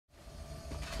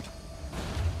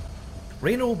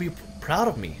Raynor will be proud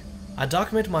of me. I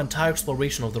documented my entire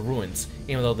exploration of the ruins,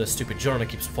 even though this stupid journal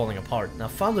keeps falling apart, and I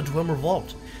found the Daydreamer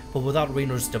vault. But without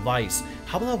Raynor's device,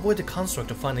 how will I avoid the construct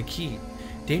to find the key?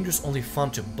 Danger's only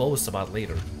fun to boast about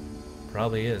later.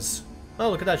 Probably is. Oh,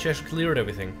 look at that, she actually cleared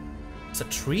everything. There's a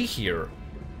tree here.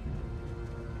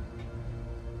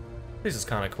 This is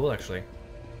kind of cool, actually.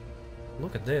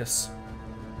 Look at this.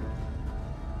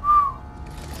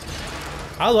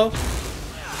 Hello.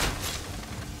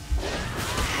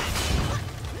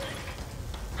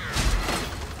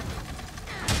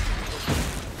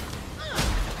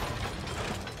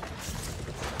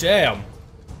 Damn.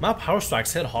 My power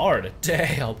strikes hit hard.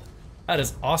 Damn. That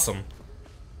is awesome.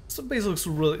 So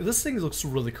basically this thing looks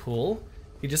really cool.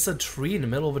 You just a tree in the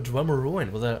middle of a Daydreamer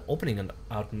ruin with an opening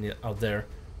out there.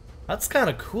 That's kind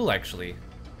of cool, actually.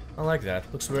 I like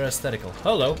that. Looks very aesthetical.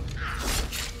 Hello.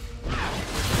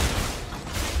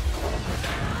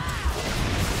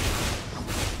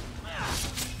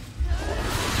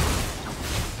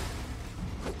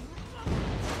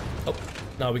 Oh,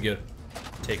 now we're good.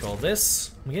 Take all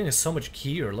this. I'm getting so much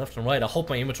gear left and right. I hope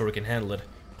my inventory can handle it.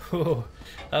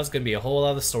 That's gonna be a whole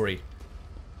other story.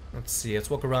 Let's see. Let's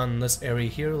walk around in this area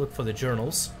here. Look for the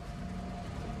journals.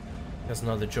 There's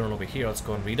another journal over here. Let's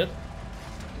go and read it.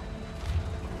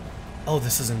 Oh,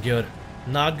 this isn't good.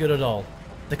 Not good at all.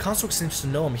 The construct seems to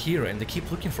know I'm here and they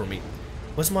keep looking for me.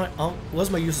 Where's my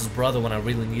useless brother when I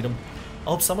really need him? I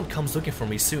hope someone comes looking for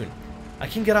me soon. I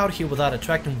can't get out here without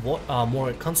attracting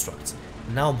more constructs.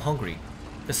 And now I'm hungry.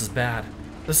 This is bad.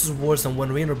 This is worse than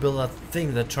when Raynor built that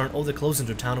thing that turned all the clothes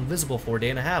into town invisible for a day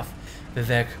and a half.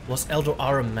 Vivek, was Elder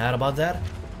Ara mad about that?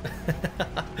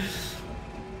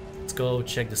 Let's go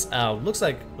check this out. Looks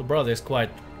like the brother is quite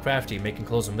crafty, making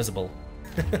clothes invisible.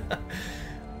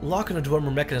 Locking a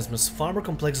Daydreamer mechanism is far more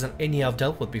complex than any I've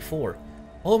dealt with before.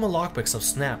 All of my lockpicks have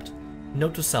snapped.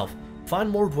 Note to self, find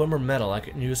more Daydreamer metal I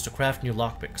can use to craft new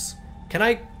lockpicks. Can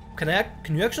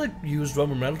you actually use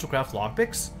Daydreamer metal to craft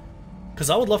lockpicks? Because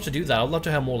I would love to do that. I would love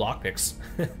to have more lockpicks.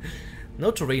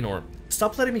 Note to Raynor,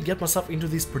 stop letting me get myself into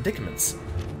these predicaments.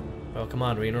 Oh, come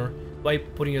on, Raynor. Why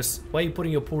are you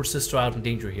putting your poor sister out in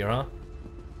danger here, huh?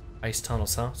 Ice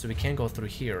tunnels, huh? So we can't go through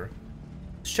here.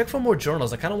 Let's check for more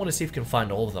journals. I kind of want to see if we can find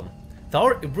all of them. They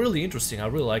are really interesting. I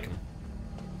really like them.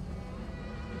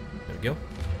 There we go.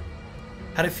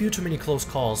 Had a few too many close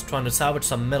calls trying to salvage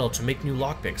some metal to make new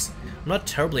lockpicks. I'm not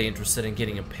terribly interested in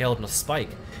getting impaled on a spike,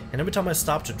 and every time I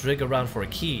stop to dig around for a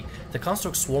key, the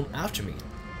constructs swarm after me.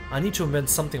 I need to invent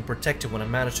something protective when I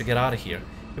manage to get out of here.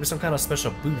 Maybe some kind of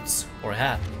special boots or a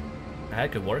hat. A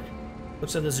hat could work.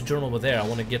 Looks like there's a journal over there. I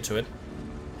want to get to it.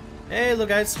 Hey, look,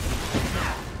 guys.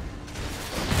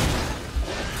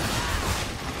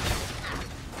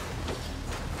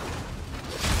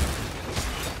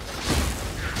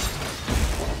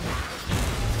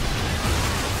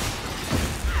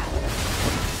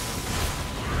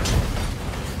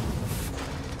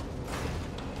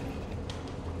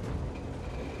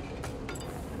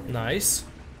 Nice.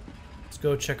 Let's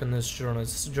go check on this journal.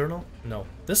 Is this a journal? No.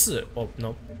 This is it. Oh,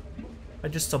 no.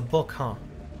 Just a book, huh?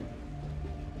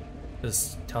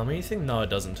 Does it tell me anything? No, it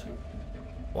doesn't.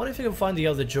 I wonder if you can find the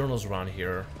other journals around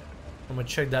here. I'm gonna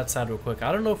check that side real quick.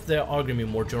 I don't know if there are gonna be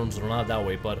more journals or not that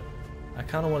way, but I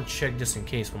kind of want to check just in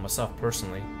case for myself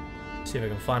personally. See if I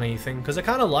can find anything. Because I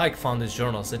kind of like found these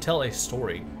journals. They tell a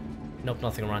story. Nope,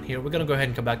 nothing around here. We're gonna go ahead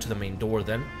and come back to the main door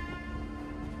then.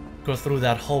 Go through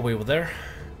that hallway over there.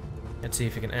 Let's see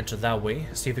if we can enter that way.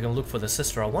 See if we can look for the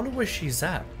sister. I wonder where she's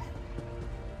at.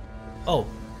 Oh.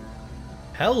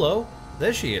 Hello.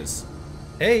 There she is.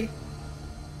 Hey.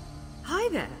 Hi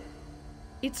there.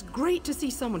 It's great to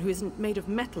see someone who isn't made of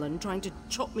metal and trying to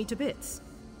chop me to bits.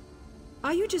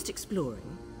 Are you just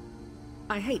exploring?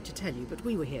 I hate to tell you, but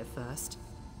we were here first.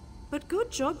 But good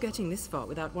job getting this far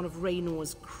without one of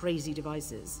Raynor's crazy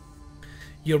devices.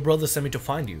 Your brother sent me to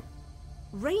find you.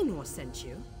 Raynor sent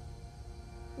you?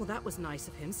 Well, that was nice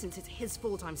of him, since it's his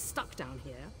fault I'm stuck down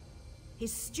here.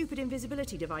 His stupid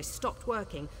invisibility device stopped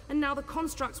working, and now the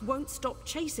constructs won't stop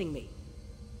chasing me.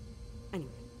 Anyway,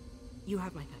 you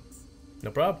have my thanks.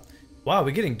 No problem. Wow,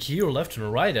 we're getting gear left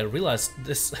and right. I realized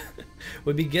this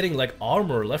we'd be getting like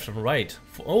armor left and right.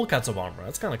 For all kinds of armor.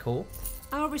 That's kind of cool.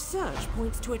 Our research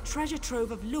points to a treasure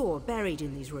trove of lore buried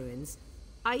in these ruins.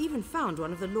 I even found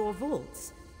one of the lore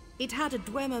vaults. It had a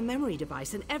Daydreamer memory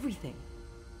device and everything.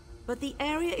 But the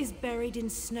area is buried in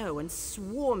snow and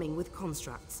swarming with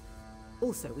constructs.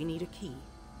 Also, we need a key.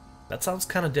 That sounds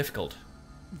kind of difficult.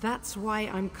 That's why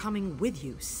I'm coming with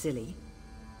you, silly.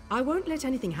 I won't let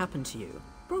anything happen to you.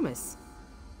 Promise.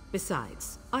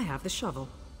 Besides, I have the shovel.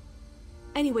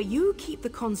 Anyway, you keep the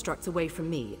constructs away from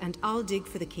me, and I'll dig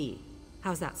for the key.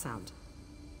 How's that sound?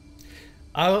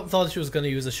 I thought she was gonna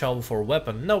use a shovel for a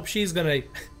weapon. Nope, she's gonna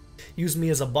use me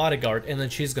as a bodyguard, and then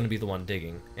she's gonna be the one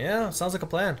digging. Yeah, sounds like a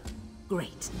plan.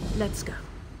 Great. Let's go.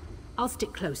 I'll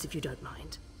stick close if you don't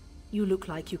mind. You look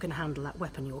like you can handle that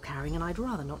weapon you're carrying, and I'd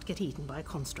rather not get eaten by a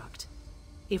construct.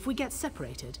 If we get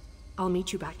separated, I'll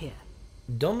meet you back here.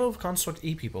 Don't know if construct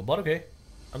eat people, but okay.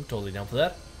 I'm totally down for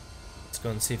that. Let's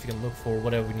go and see if we can look for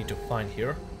whatever we need to find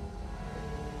here.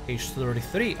 Page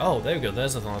 33. Oh, there we go.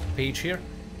 There's another page here.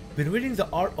 Been reading The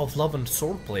Art of Love and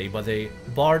Swordplay by the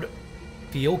Bard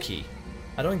Fiocchi.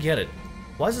 I don't get it.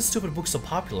 Why is this stupid book so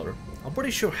popular? I'm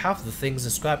pretty sure half of the things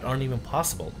described aren't even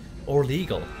possible or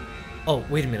legal. Oh,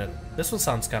 wait a minute. This one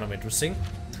sounds kind of interesting.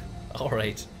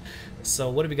 Alright. So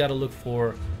what do we gotta look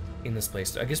for in this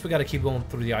place? I guess we gotta keep going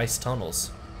through the ice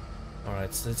tunnels.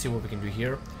 Alright, so let's see what we can do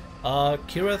here.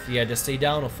 Kireth, yeah, just stay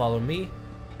down and follow me.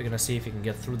 We're gonna see if we can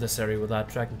get through this area without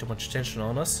attracting too much attention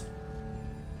on us.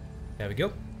 There we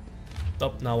go.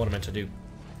 Oh, not what I meant to do.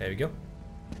 There we go.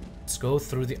 Let's go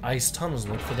through the ice tunnels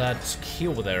and look for that key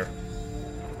over there.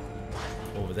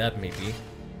 Over that, maybe.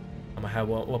 I'm gonna have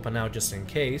a weapon out just in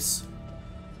case.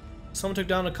 Someone took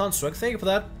down a construct. Thank you for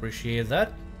that. Appreciate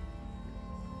that.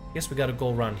 Guess we gotta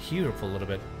go around here for a little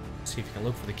bit. See if we can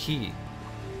look for the key.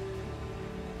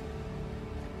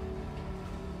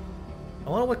 I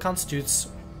wonder what constitutes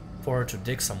for her to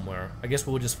dig somewhere. I guess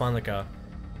we'll just find like a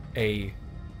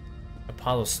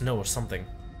pile of snow or something.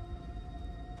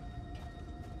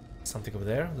 Something over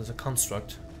there. There's a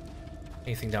construct.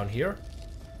 Anything down here?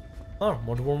 Oh,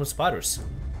 more dwarven with spiders.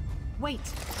 Wait,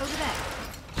 over there.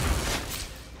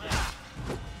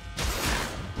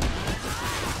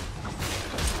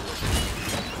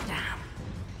 Damn.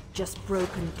 Just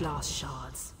broken glass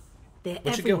shards. They're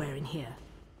everywhere in here.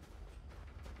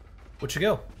 Where'd you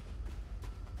go?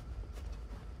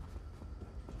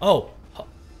 Oh.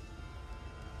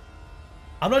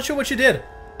 I'm not sure what you did.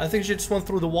 I think she just went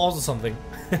through the walls or something.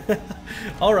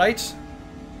 Alright.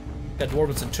 Got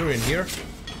Dwarven Centurion here.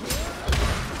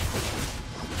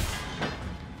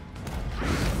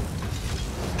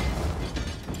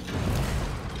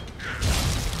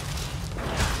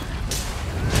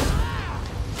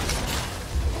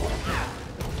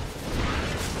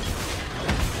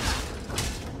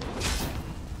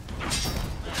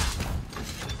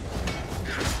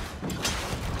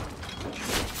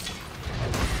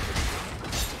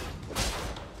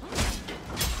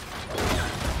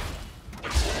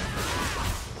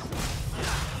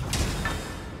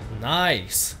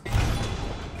 Nice. There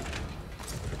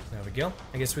we go.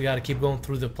 I guess we gotta keep going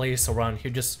through the place around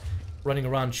here, just running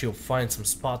around. She'll find some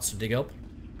spots to dig up.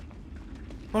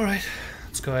 Alright,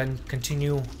 let's go ahead and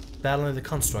continue battling the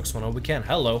constructs whenever we can.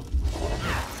 Hello.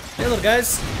 Hey, little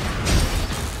guys.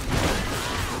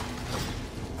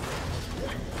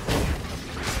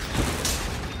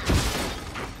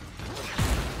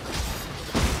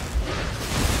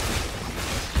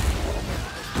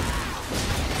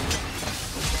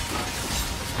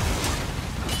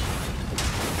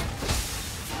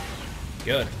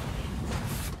 Good.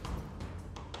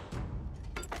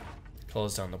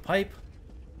 Close down the pipe.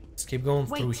 Let's keep going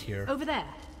through here. Over there.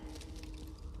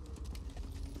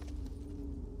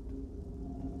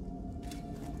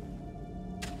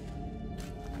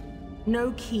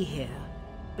 No key here,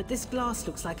 but this glass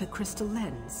looks like a crystal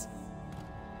lens.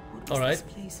 What was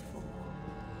this place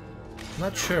for?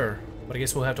 Not sure, but I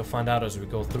guess we'll have to find out as we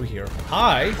go through here.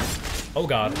 Hi! Oh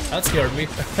god, that scared me.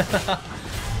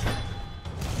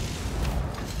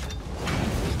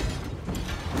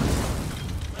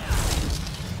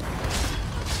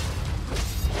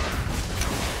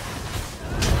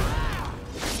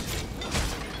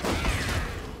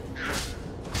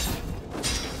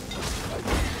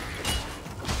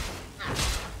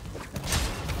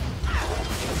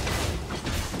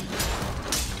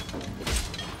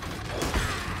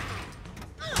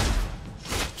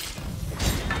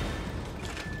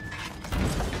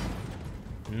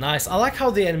 Nice. I like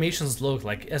how the animations look.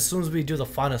 Like as soon as we do the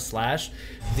final slash,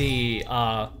 the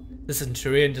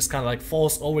Centurion just kind of like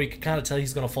falls over. You can kind of tell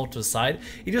he's gonna fall to the side.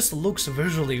 It just looks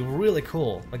visually really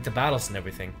cool, like the battles and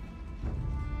everything.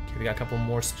 Okay, we got a couple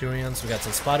more Centurions. We got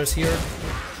some spiders here.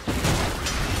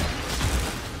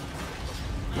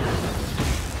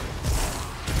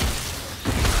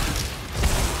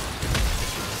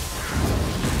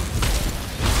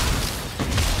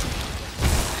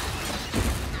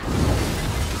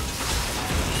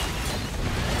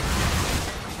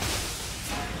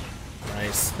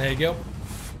 There you go.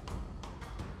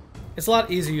 It's a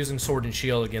lot easier using sword and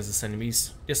shield against this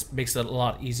enemies. Just makes it a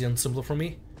lot easier and simpler for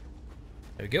me.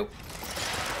 There we go.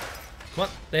 Come on,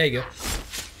 there you go.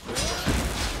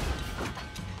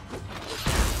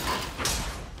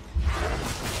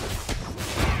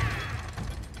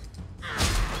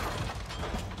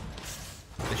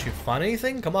 find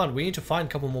anything? Come on, we need to find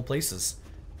a couple more places.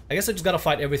 I guess I just gotta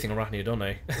fight everything around here, don't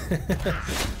I?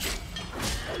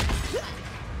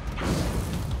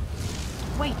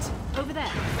 Wait, over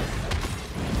there.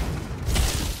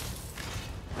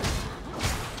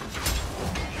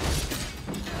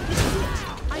 This is it.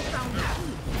 I found the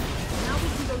key. Now we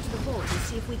can go to the vault and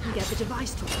see if we can get the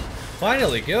device to work.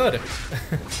 Finally, good.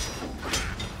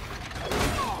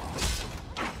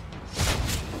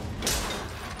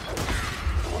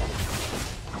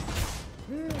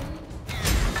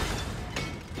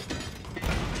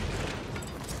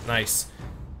 Nice.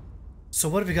 So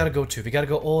what do we gotta go to? We gotta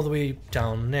go all the way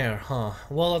down there, huh?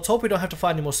 Well, let's hope we don't have to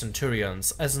fight any more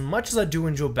Centurions. As much as I do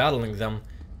enjoy battling them,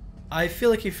 I feel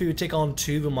like if we take on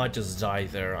 2, we might just die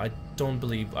there. I don't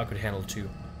believe I could handle 2.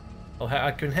 Oh,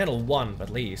 I can handle 1 at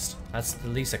least. That's the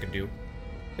least I can do.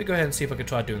 Let me go ahead and see if I can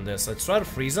try doing this. Let's try to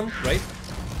freeze them, right?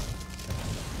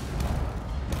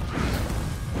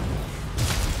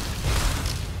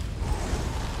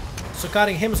 So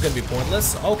cutting him is gonna be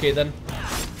pointless. Okay then.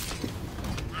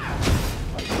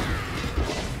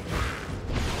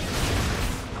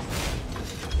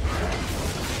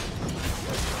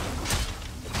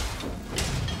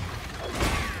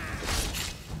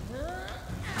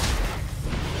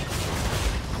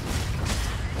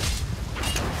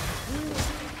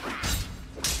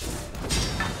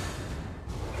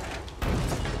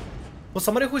 Well,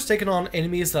 somebody who's taken on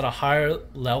enemies that are higher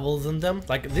level than them,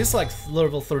 like this, like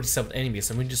level 37 enemies,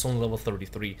 and we're just only level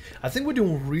 33. I think we're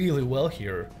doing really well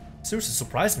here. Seriously,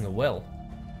 surprisingly well.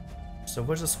 So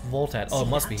where's this vault at? Oh, it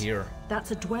must be here.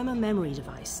 That's a Daydreamer memory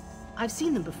device. I've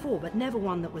seen them before, but never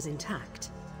one that was intact.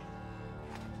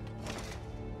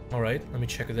 Alright, let me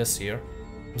check this here.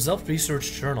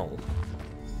 Self-research journal.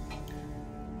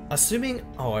 Assuming...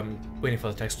 Oh, I'm waiting for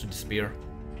the text to disappear.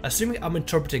 Assuming I'm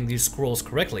interpreting these scrolls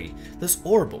correctly, this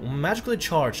orb, magically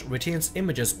charged, retains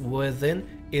images within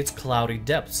its cloudy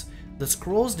depths. The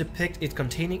scrolls depict it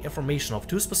containing information of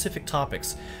 2 specific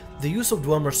topics: the use of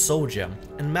Daydreamer's soul gem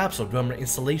and maps of Daydreamer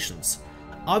installations.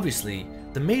 Obviously,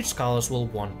 the mage scholars will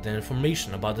want the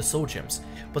information about the soul gems,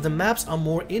 but the maps are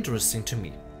more interesting to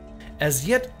me. As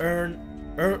yet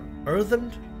unearthed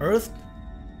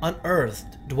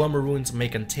Daydreamer ruins may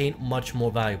contain much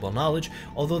more valuable knowledge,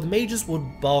 although the mages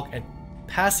would balk at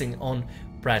passing on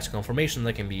practical information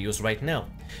that can be used right now.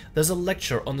 There's a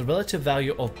lecture on the relative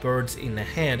value of birds in the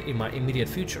hand in my immediate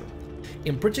future.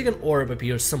 Imprinting an orb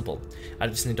appears simple. I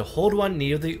just need to hold one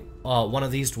near the one of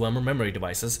these Daydreamer memory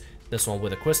devices, this one with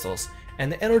the crystals,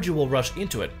 and the energy will rush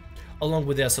into it, along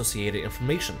with the associated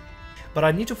information. But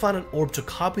I need to find an orb to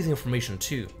copy the information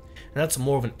to, and that's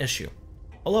more of an issue.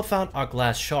 All I found are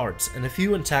glass shards, and a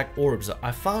few intact orbs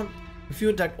I found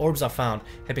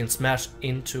have been smashed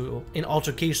in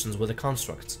altercations with the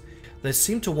constructs. They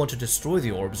seem to want to destroy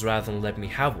the orbs rather than let me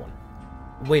have one.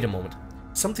 Wait a moment,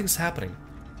 something's happening.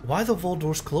 Why are the vault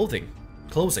doors closing?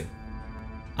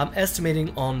 I'm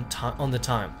estimating on the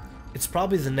time. It's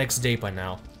probably the next day by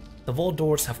now. The vault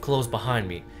doors have closed behind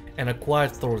me, and are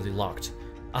quite thoroughly locked.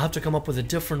 I'll have to come up with a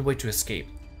different way to escape.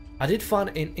 I did find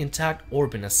an intact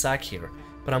orb in a sack here,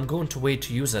 but I'm going to wait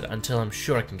to use it until I'm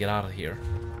sure I can get out of here.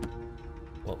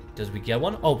 Well, did we get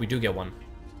one? Oh, we do get one.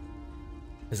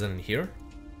 Is it in here?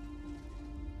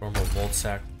 Normal vault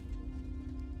sack.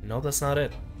 No, that's not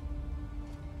it.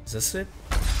 Is this it?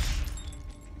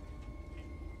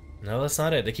 No, that's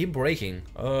not it. They keep breaking.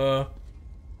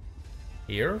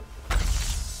 Here?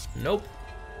 Nope.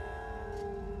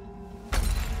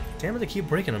 Damn it, they keep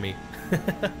breaking on me.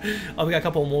 Oh, we got a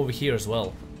couple more over here as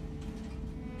well.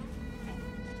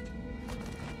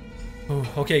 Ooh,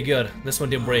 okay, good. This one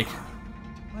didn't break.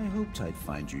 I hoped I'd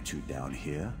find you 2 down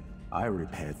here. I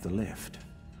repaired the lift.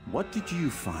 What did you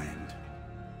find?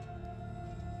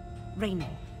 Rainbow,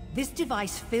 this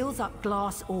device fills up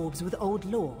glass orbs with old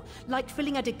lore, like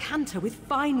filling a decanter with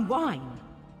fine wine.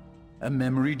 A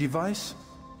memory device?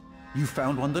 You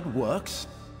found one that works?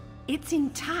 It's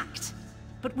intact,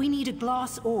 but we need a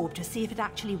glass orb to see if it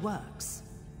actually works.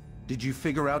 Did you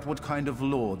figure out what kind of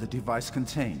lore the device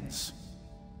contains?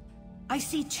 I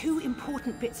see 2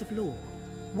 important bits of lore.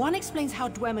 One explains how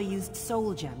Daydreamer used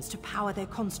soul gems to power their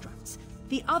constructs.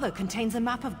 The other contains a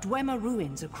map of Daydreamer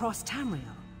ruins across Tamriel.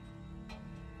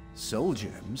 Soul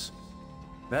gems?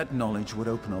 That knowledge would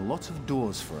open a lot of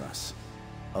doors for us.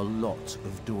 A lot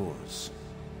of doors.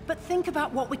 But think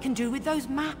about what we can do with those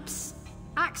maps.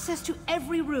 Access to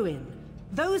every ruin.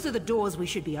 Those are the doors we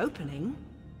should be opening.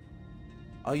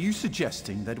 Are you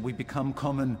suggesting that we become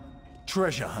common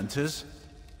treasure hunters?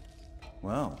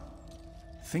 Well,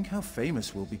 think how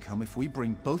famous we'll become if we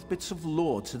bring both bits of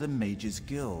lore to the Mages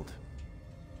Guild.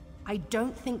 I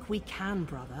don't think we can,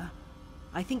 brother.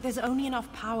 I think there's only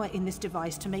enough power in this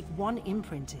device to make one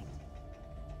imprinting.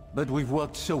 But we've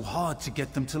worked so hard to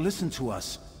get them to listen to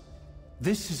us.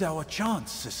 This is our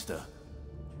chance, sister.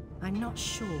 I'm not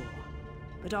sure,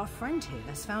 but our friend here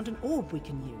has found an orb we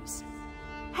can use.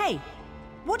 Hey,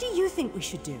 what do you think we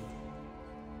should do?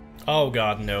 Oh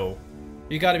god, no.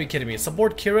 You gotta be kidding me.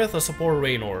 Support Kireth or support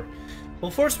Raynor?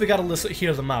 Well, first we gotta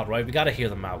hear them out, right? We gotta hear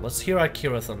them out. Let's hear out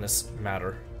Kireth on this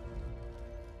matter.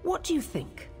 What do you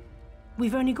think?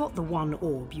 We've only got the one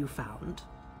orb you found.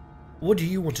 What do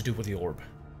you want to do with the orb?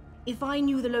 If I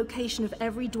knew the location of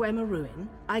every Dwemer ruin,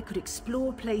 I could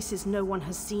explore places no one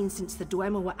has seen since the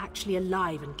Dwemer were actually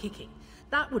alive and kicking.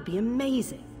 That would be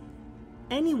amazing.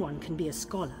 Anyone can be a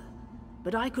scholar,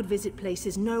 but I could visit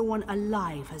places no one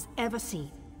alive has ever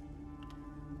seen.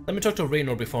 Let me talk to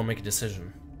Raynor before I make a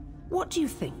decision. What do you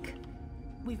think?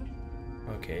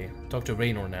 Okay, talk to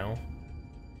Raynor now.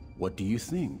 What do you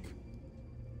think?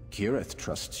 Kireth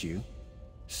trusts you,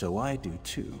 so I do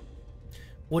too.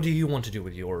 What do you want to do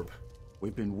with the orb?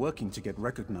 We've been working to get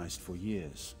recognized for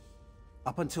years.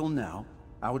 Up until now,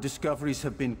 our discoveries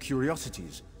have been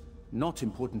curiosities, not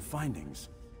important findings.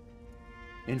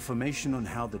 Information on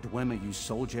how the Dwemer use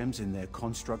soul gems in their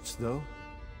constructs, though?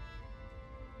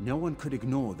 No one could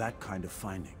ignore that kind of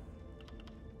finding.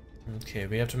 Okay,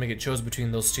 we have to make a choice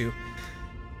between those two.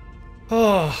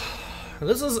 Oh,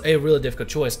 this is a really difficult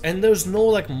choice, and there's no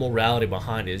like morality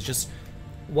behind it. It's just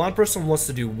one person wants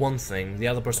to do one thing, the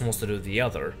other person wants to do the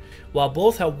other. While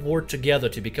both have worked together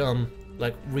to become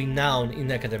like renowned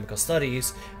in academic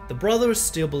studies, the brother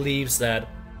still believes that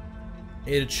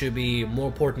it should be more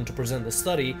important to present the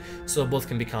study so both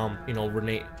can become, you know,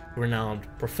 renowned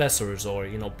professors, or,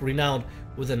 you know, renowned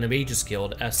within the Mages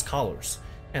Guild as scholars.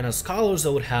 And as scholars, they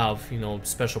would have, you know,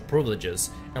 special privileges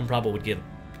and probably would get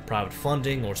private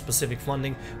funding or specific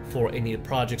funding for any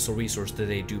projects or research that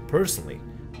they do personally,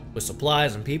 with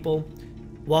supplies and people.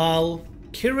 While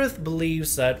Kireth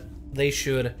believes that they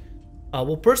should,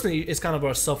 well, personally, it's kind of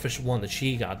a selfish one that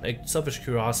she got, a selfish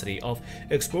curiosity of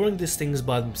exploring these things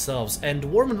by themselves. And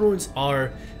Dwarven ruins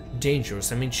are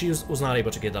dangerous. I mean, she was not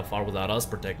able to get that far without us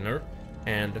protecting her,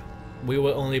 and we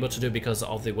were only able to do it because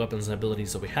of the weapons and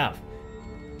abilities that we have.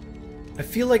 I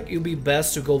feel like it would be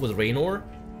best to go with Raynor,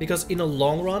 because in the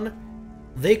long run,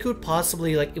 they could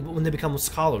possibly, like, when they become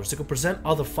scholars, they could present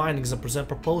other findings and present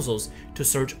proposals to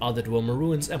search other Dwemer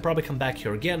ruins and probably come back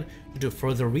here again to do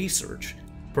further research,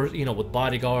 you know, with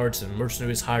bodyguards and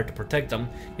mercenaries hired to protect them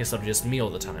instead of just me all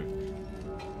the time.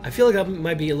 I feel like that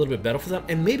might be a little bit better for them,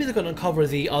 and maybe they could uncover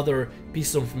the other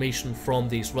pieces of information from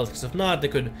these relics. If not, they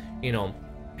could, you know,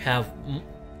 have,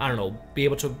 I don't know, be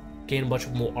able to gain a bunch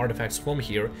of more artifacts from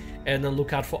here, and then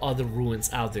look out for other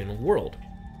ruins out there in the world.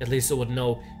 At least they would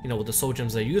know, you know, what the soul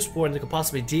gems are used for, and they could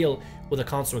possibly deal with the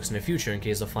constructs in the future in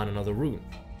case they find another ruin.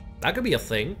 That could be a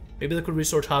thing. Maybe they could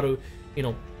research how to, you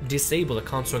know, disable the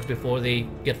constructs before they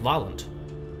get violent.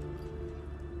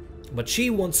 But she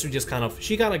wants to just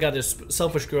she kind of got this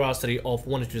selfish curiosity of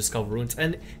wanting to discover ruins,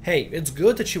 and hey, it's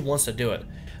good that she wants to do it.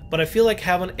 But I feel like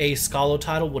having a scholar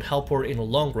title would help her in the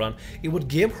long run. It would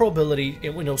give her ability,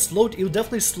 it would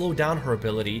definitely slow down her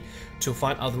ability to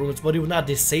find other ruins, but it would not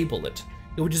disable it.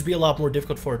 It would just be a lot more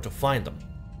difficult for her to find them.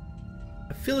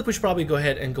 I feel like we should probably go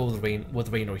ahead and go with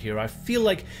Raynor here. I feel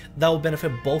like that will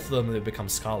benefit both of them if they become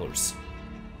scholars.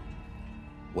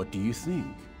 What do you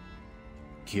think?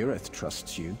 Kireth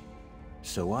trusts you,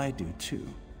 so I do too.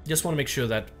 Just want to make sure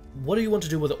that, what do you want to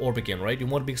do with the orb again, right? You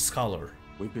want to be a scholar.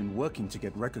 We've been working to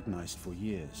get recognized for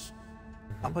years.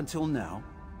 Up until now,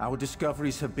 our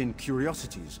discoveries have been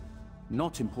curiosities,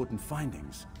 not important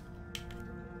findings.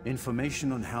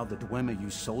 Information on how the Dwemer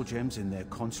use soul gems in their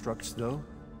constructs, though?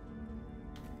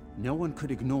 No one could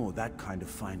ignore that kind of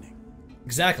finding.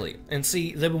 Exactly. And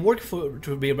see, they've been working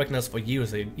to be recognized for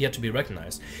years, they've yet to be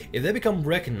recognized. If they become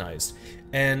recognized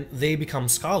and they become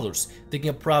scholars, they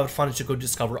can get private funding to go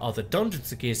discover other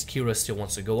dungeons in case Kireth still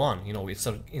wants to go on, you know, in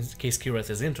case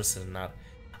Kireth is interested in that.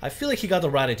 I feel like he got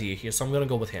the right idea here, so I'm gonna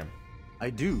go with him.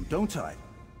 I do, don't I?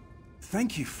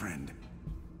 Thank you, friend.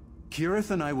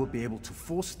 Kireth and I will be able to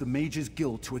force the Mages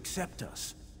Guild to accept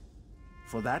us.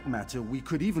 For that matter, we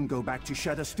could even go back to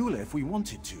Shadastula if we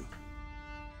wanted to.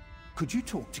 Could you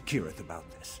talk to Kireth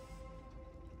about this?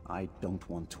 I don't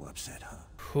want to upset her.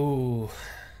 Ooh.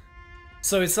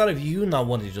 So instead of you not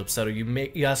wanting to upset her,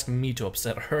 you asking me to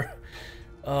upset her.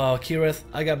 Kireth,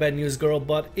 I got bad news, girl,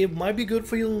 but it might be good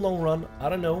for you in the long run. I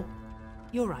don't know.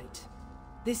 You're right.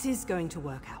 This is going to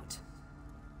work out.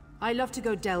 I love to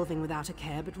go delving without a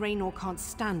care, but Raynor can't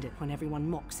stand it when everyone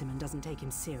mocks him and doesn't take him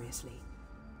seriously.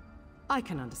 I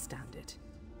can understand it.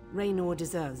 Raynor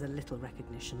deserves a little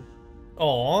recognition.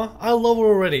 Aw, I love her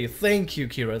already. Thank you,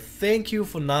 Kira. Thank you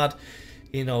for not,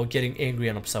 you know, getting angry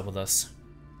and upset with us.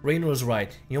 Raynor is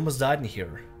right. You almost died in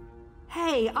here.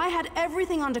 Hey, I had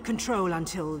everything under control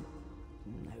until...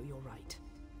 No, you're right.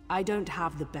 I don't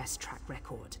have the best track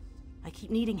record. I keep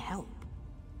needing help.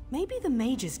 Maybe the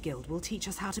Mages Guild will teach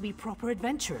us how to be proper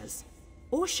adventurers.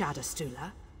 Or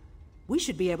Shadowstula. We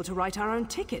should be able to write our own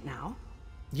ticket now.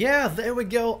 Yeah, there we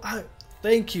go.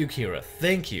 Thank you, Kira.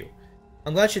 Thank you.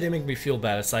 I'm glad you didn't make me feel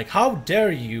bad. It's like, how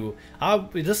dare you?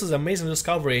 This is an amazing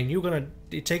discovery, and you're gonna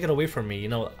take it away from me. You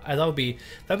know, that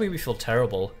made me feel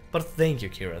terrible. But thank you,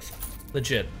 Kireth.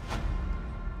 Legit.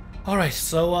 All right,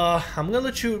 so I'm gonna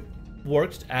let you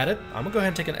work at it. I'm gonna go ahead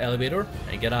and take an elevator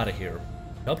and get out of here.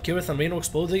 Help Kireth and Raynor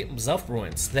explore the Zelf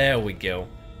ruins. There we go.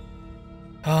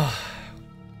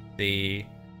 The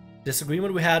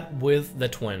disagreement we had with the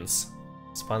twins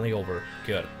is finally over.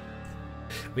 Good.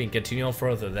 We can continue on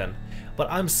further then. But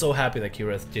I'm so happy that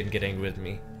Kireth didn't get angry with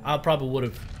me. I probably would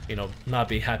have, you know, not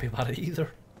be happy about it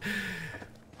either.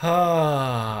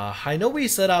 I know we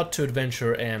set out to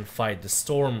adventure and fight the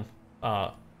storm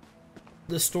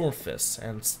fists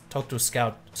and talk to a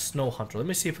scout Snow Hunter. Let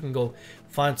me see if we can go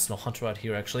find Snow Hunter out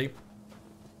here actually.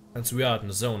 Since we are out in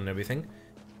the zone and everything.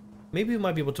 Maybe we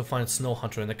might be able to find Snow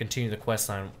Hunter and then continue the quest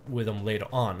line with him later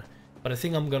on. But I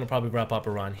think I'm gonna probably wrap up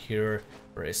around here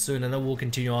very soon, and then we'll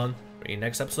continue on in the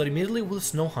next episode immediately with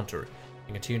Snow Hunter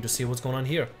and continue to see what's going on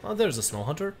here. Oh, there's a Snow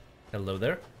Hunter. Hello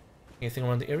there. Anything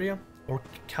around the area? Or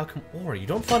Calcum ore. You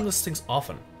don't find these things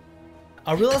often.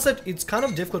 I realize that it's kind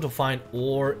of difficult to find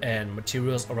ore and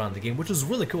materials around the game, which is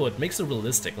really cool. It makes it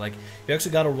realistic. Like, you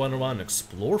actually gotta run around and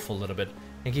explore for a little bit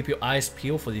and keep your eyes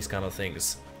peeled for these kind of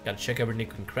things. Gotta check every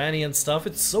nook and cranny and stuff.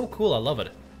 It's so cool. I love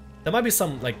it. There might be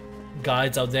some, like,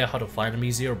 guides out there how to find them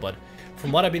easier, but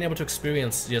from what I've been able to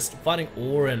experience, just finding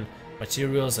ore and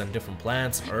materials and different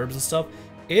plants and herbs and stuff,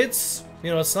 it's,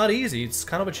 you know, it's not easy. It's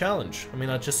kind of a challenge. I mean,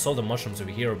 I just saw the mushrooms over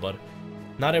here, but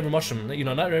not every mushroom, you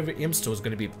know, not every imsto is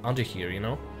going to be under here, you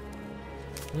know?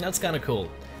 And that's kind of cool.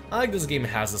 I like this game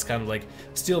has this kind of like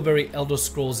still very Elder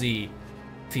Scrolls-y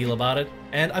feel about it,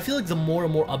 and I feel like the more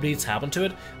and more updates happen to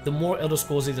it, the more Elder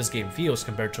Scrolls-y this game feels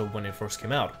compared to when it first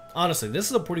came out. Honestly, this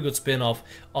is a pretty good spin-off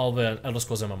of an Elder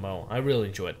Scrolls MMO. I really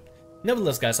enjoy it.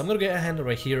 Nevertheless, guys, I'm gonna get a hand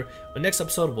right here. The next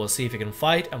episode, we'll see if we can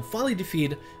fight and finally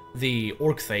defeat the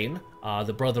Orc Thane,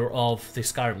 the brother of the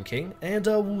Skyrim King, and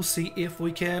we'll see if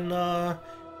we can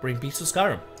bring peace to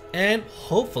Skyrim. And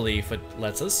hopefully, if it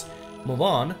lets us, move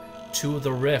on to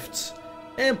the Rift.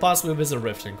 And possibly visit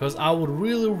Riften, because I would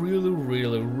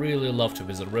really love to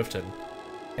visit Riften.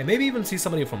 And maybe even see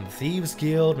somebody from the Thieves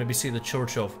Guild, maybe see the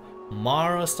Church of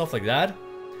Mara, stuff like that.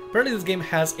 Apparently this game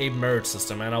has a marriage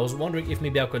system, and I was wondering if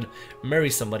maybe I could marry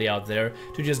somebody out there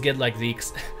to just get like the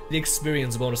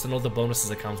experience bonus and all the bonuses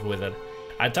that comes with it.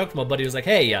 I talked to my buddy, he was like,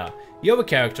 hey, you have a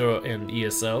character in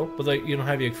ESO, but like, you don't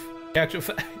have your character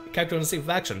in the same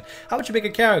faction. How about you make a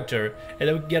character and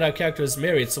then we get our characters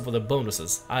married so for the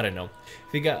bonuses? I don't know.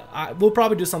 We'll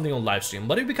probably do something on live stream,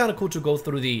 but it'd be kind of cool to go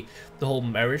through the whole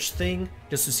marriage thing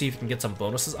just to see if we can get some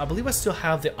bonuses. I believe I still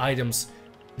have the items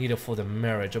needed for the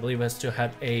marriage. I believe I still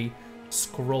had a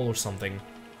scroll or something.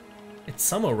 It's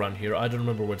somewhere around here. I don't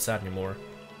remember where it's at anymore.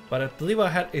 But I believe I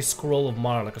had a scroll of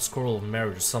Mara, like a scroll of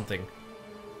marriage or something.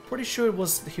 Pretty sure it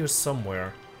was here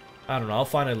somewhere. I don't know, I'll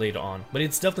find it later on. But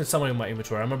it's definitely somewhere in my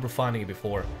inventory. I remember finding it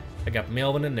before. I got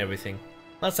Melvin and everything.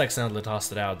 Let's accidentally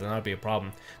toss it out, then that'd be a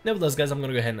problem. Nevertheless, guys, I'm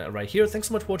gonna go ahead and right here. Thanks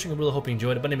so much for watching. I really hope you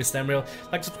enjoyed it. My name is Samuel.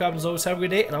 Like, subscribe, and as always, have a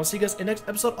great day. And I'll see you guys in the next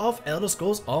episode of Elder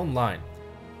Scrolls Online.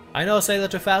 I know I say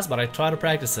that too fast, but I try to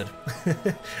practice it.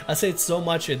 I say it so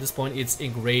much at this point, it's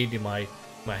engraved in my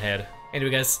head.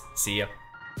 Anyway, guys, see ya.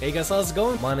 Hey guys, how's it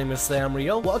going? My name is Sam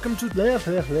Rio. Welcome to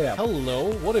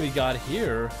Hello, what have we got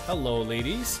here? Hello,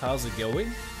 ladies. How's it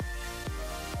going?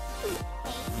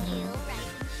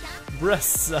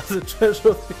 Breasts as a treasure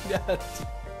of that.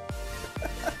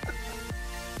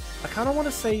 I kind of want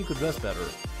to say you could dress better.